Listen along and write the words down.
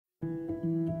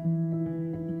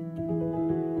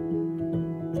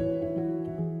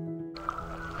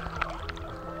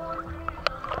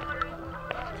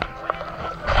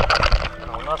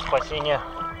спасение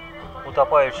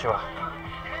утопающего.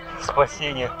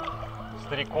 Спасение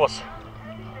стрекоз.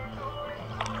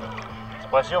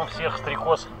 Спасем всех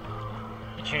стрекоз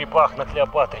и черепах на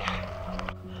Клеопатре.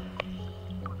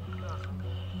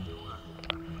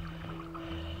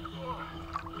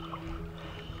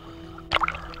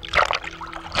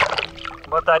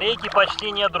 Батарейки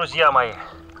почти нет, друзья мои.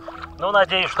 Но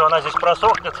надеюсь, что она здесь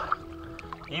просохнет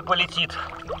и полетит.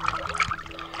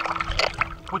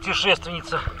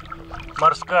 Путешественница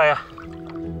морская.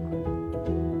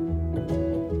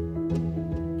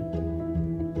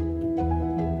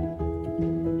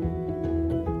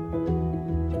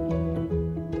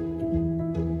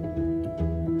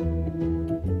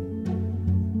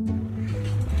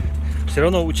 Все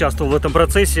равно участвовал в этом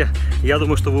процессе. Я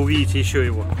думаю, что вы увидите еще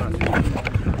его.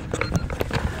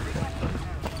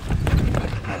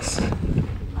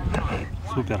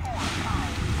 Супер.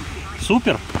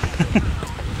 Супер.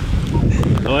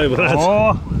 Давай, брат.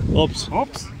 О, Опс.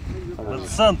 опс.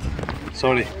 Сент.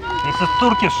 Sorry. This is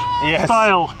Turkish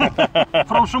style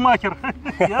from Schumacher.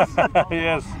 Yes.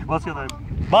 Yes. What's your name?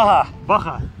 Baha.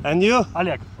 Baha. And you?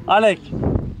 Олег. Олег.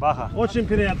 Baha. Очень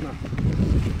приятно.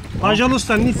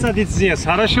 Пожалуйста, не садитесь здесь,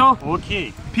 хорошо?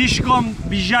 Окей. Пешком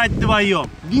бежать вдвоем.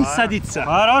 Не садиться.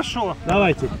 Хорошо.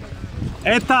 Давайте.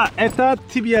 Это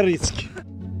тебе риск.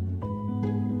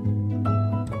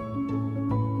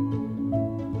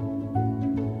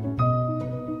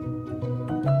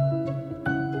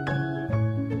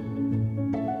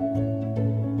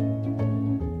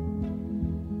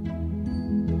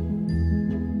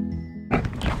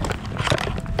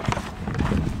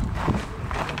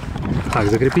 Так,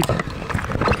 закрепить.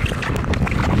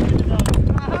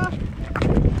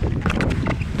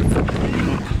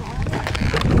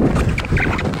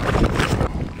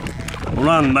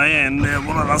 Ulan dayı,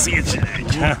 buna nasıl geçecek?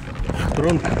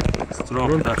 Strong.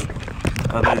 Strong.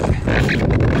 Hadi.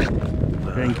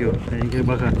 Thank you. Thank you,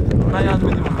 Baha.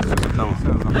 Tamam.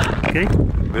 Okay?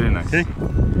 Very nice. Okay.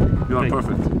 You are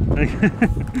perfect.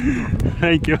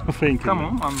 Thank you. Thank you.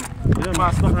 Tamam,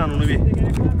 anladım. Bakan onu bir.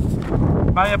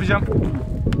 Ben yapacağım.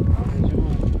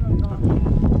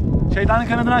 Şeytanın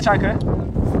kanadını aç arkaya.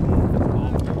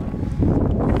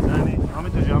 Yani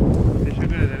Ahmet hocam,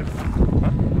 teşekkür ederim.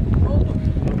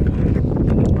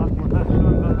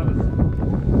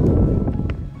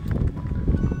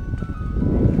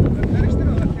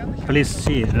 Please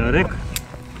see rec.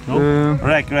 No?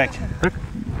 Rek.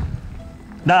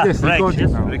 Да, Yes, rec. recording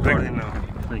Yes. now. Recording now.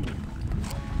 Thank you.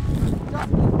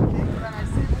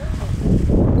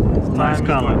 Nice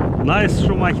color. Nice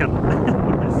Schumacher.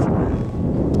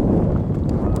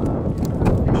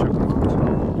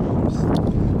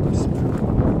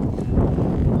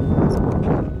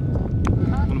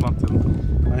 Bunu bantlayalım.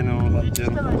 Aynen onu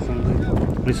bantlayalım.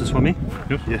 This is for me?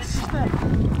 Yes.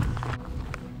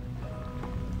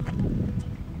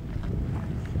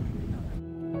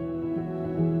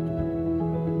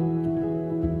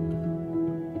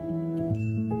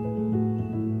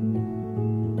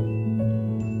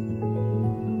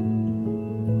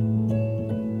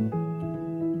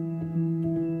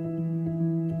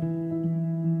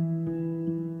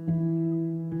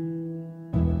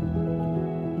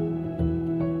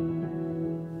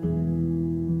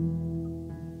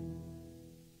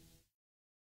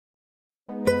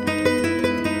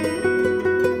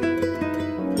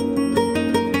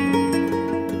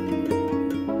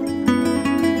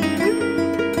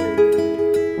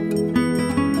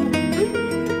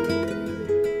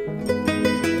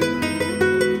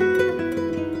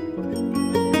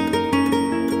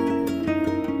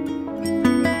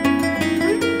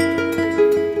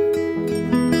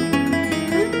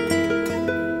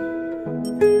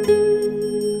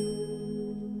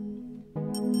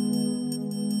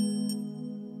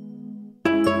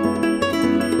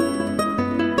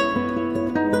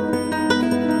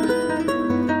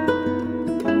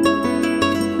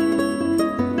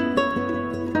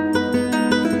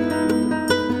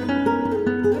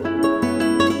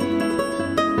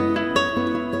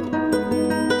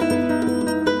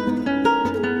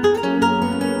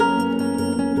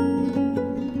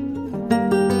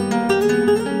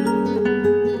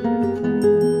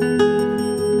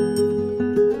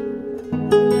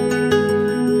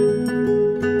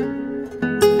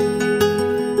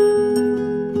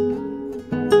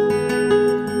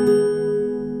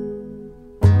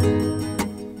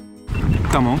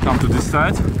 Come on, come to this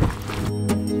side.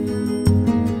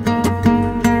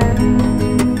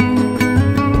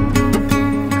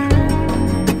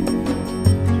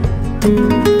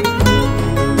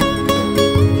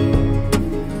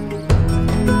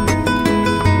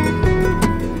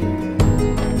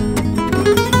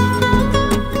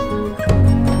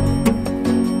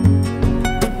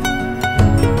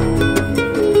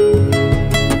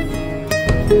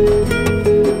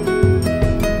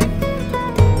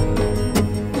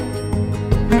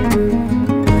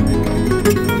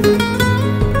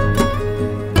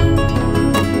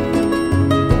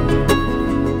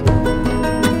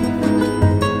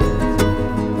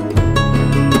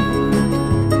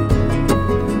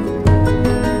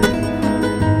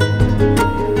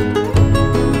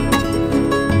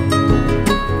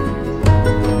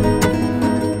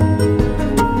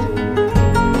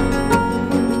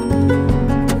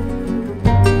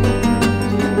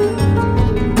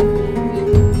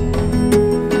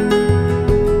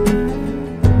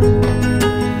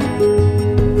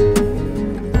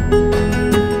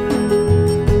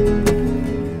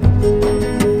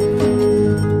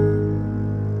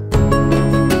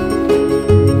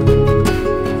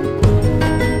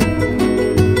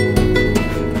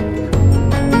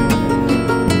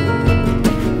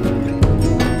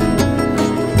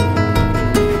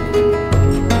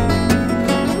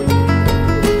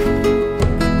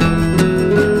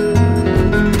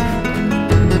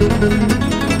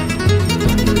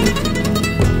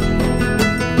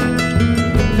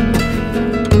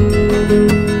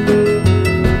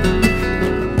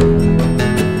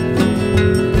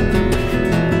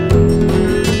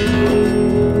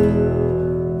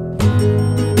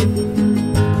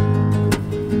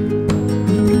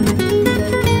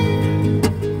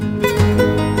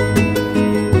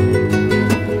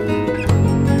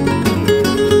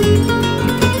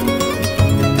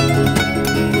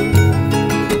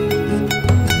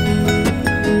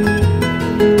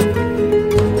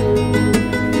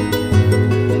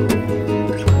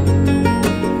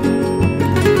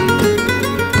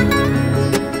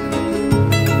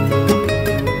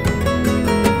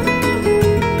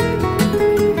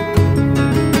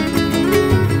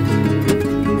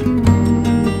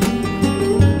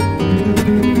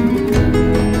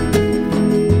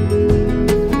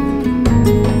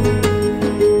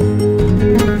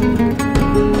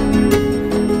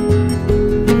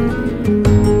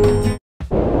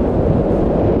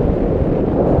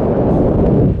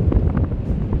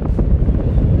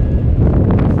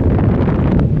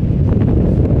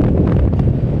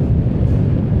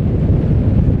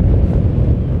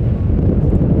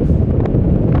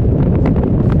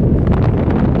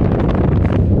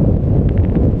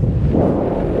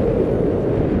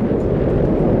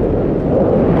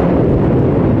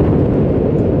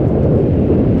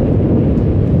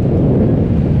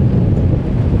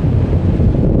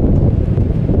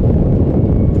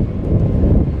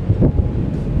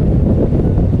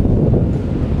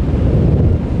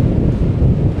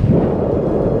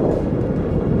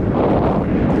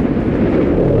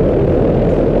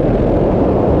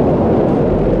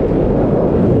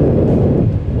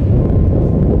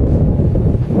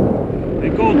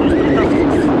 какого-то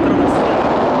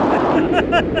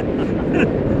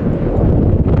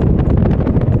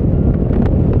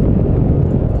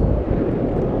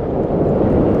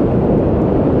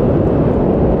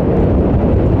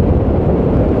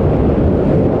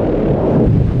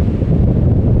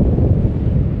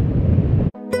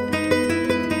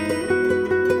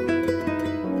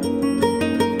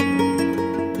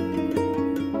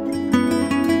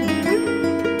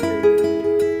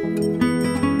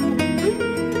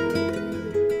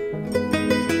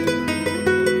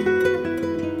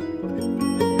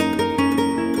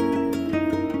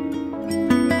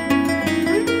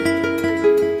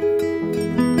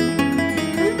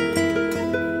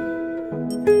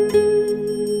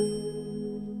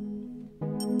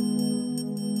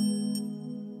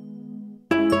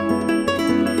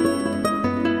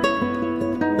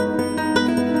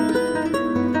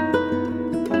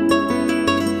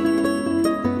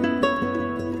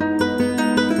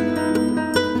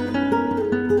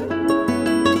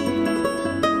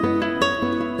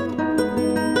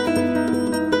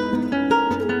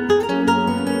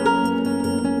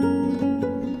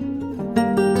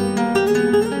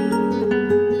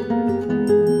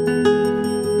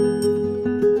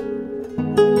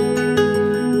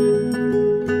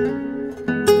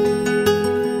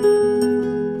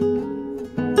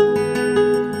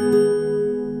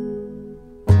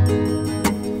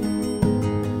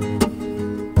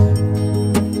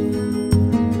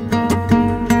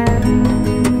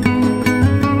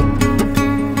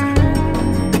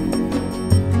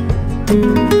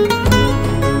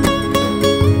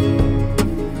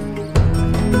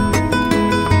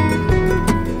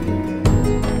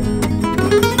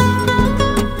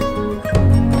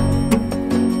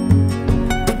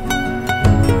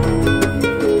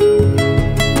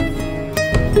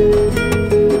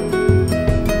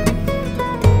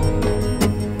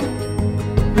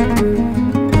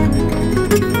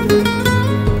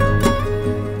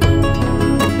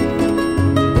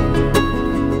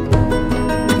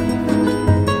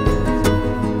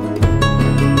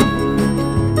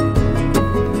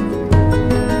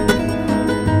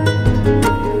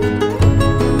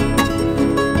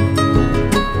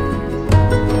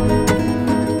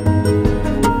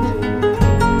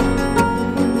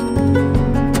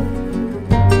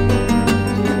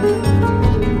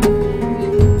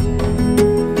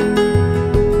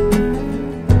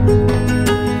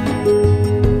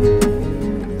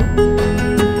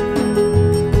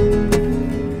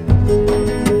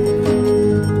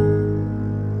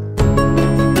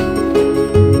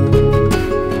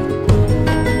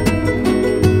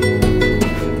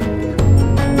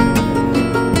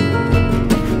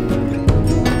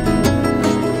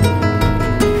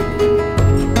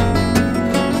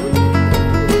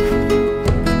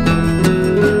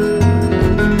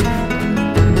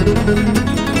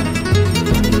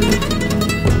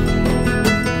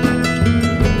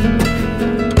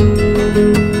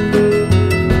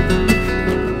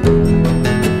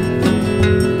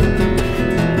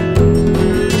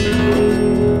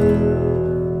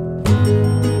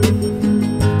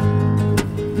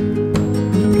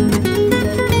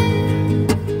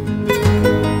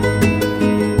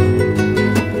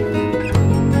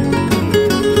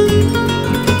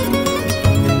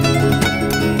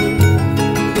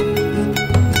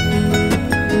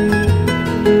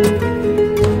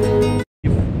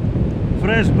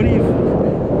brief.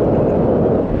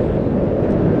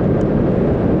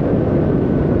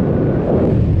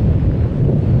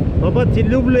 Baba,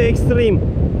 люблю экстрим.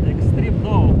 Экстрим,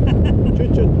 no.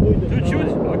 Чуть-чуть будет.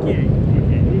 Чуть-чуть? Окей.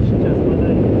 И сейчас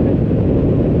подойдем.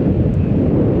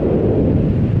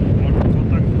 Может вот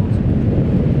так сделать.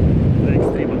 Для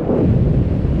экстрима.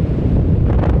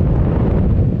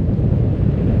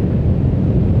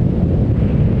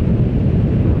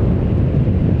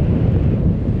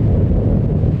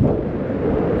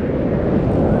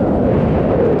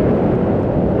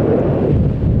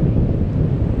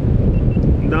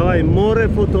 Давай, море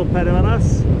фото первый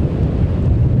раз.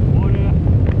 Море.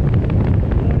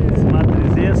 Смотри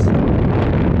здесь.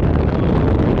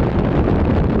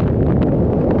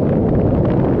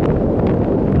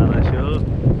 Хорошо.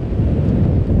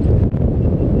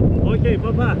 Окей,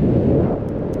 папа.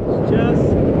 Сейчас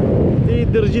ты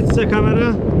держится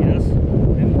камера. Yes.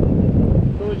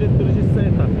 Тоже держится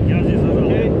это. Я здесь зажал.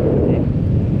 Окей?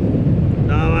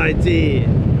 Давайте.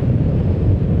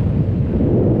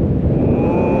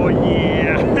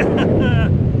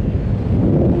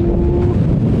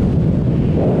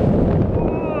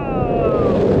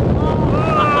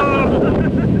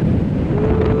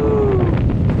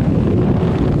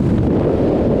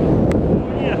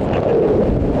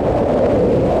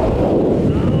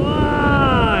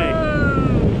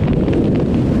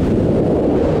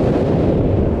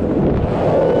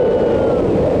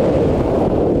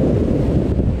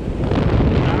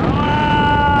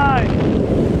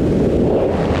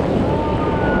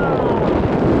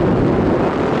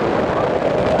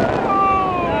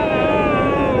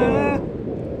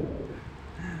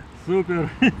 Супер.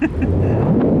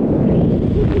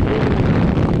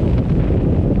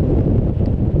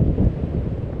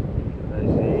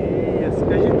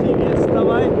 Скажи ты мне,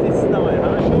 вставай, ты вставай,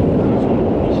 хорошо? Хорошо.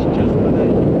 И сейчас подай.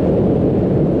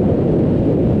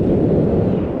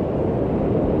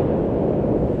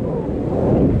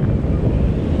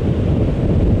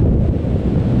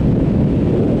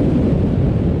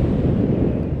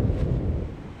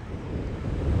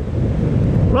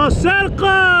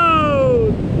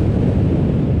 Circle!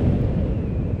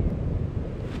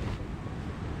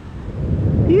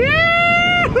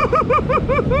 Yeah!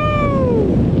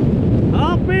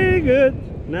 Hopping it!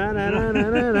 Na na na na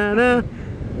na na na!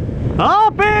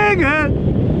 Hopping it!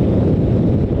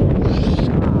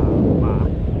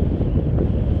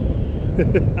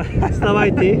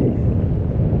 Вставай ты!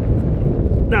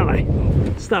 Давай!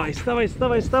 Вставай, вставай,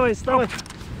 вставай, вставай, вставай!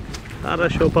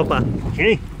 Хорошо, папа.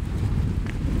 Окей?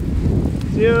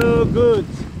 So good.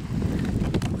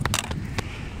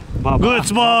 Baba.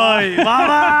 Good boy,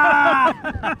 Baba.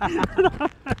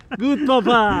 Good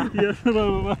Papa. Yes,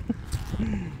 Baba.